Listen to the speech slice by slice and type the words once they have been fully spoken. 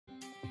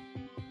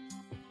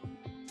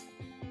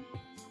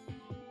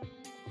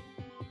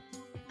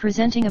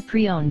Presenting a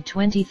pre-owned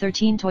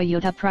 2013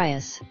 Toyota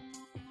Prius.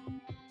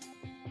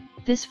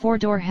 This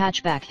four-door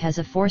hatchback has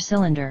a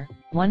four-cylinder,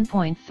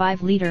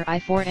 1.5-liter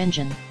i4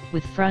 engine,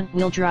 with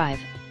front-wheel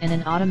drive, and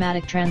an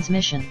automatic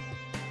transmission.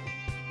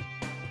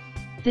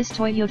 This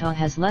Toyota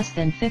has less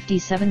than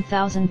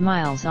 57,000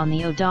 miles on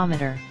the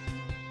odometer.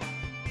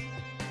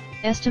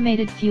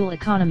 Estimated fuel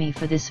economy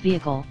for this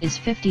vehicle is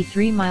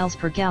 53 miles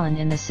per gallon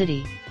in the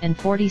city, and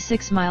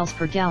 46 miles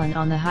per gallon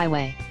on the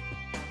highway.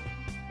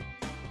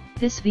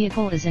 This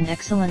vehicle is in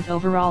excellent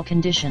overall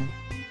condition.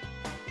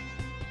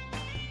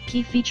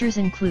 Key features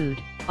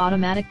include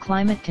automatic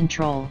climate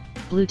control,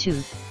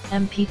 Bluetooth,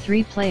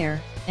 MP3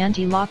 player,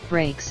 anti-lock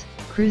brakes,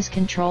 cruise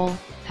control,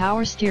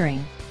 power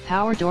steering,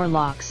 power door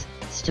locks,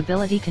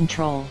 stability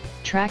control,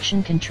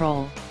 traction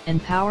control,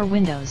 and power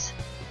windows.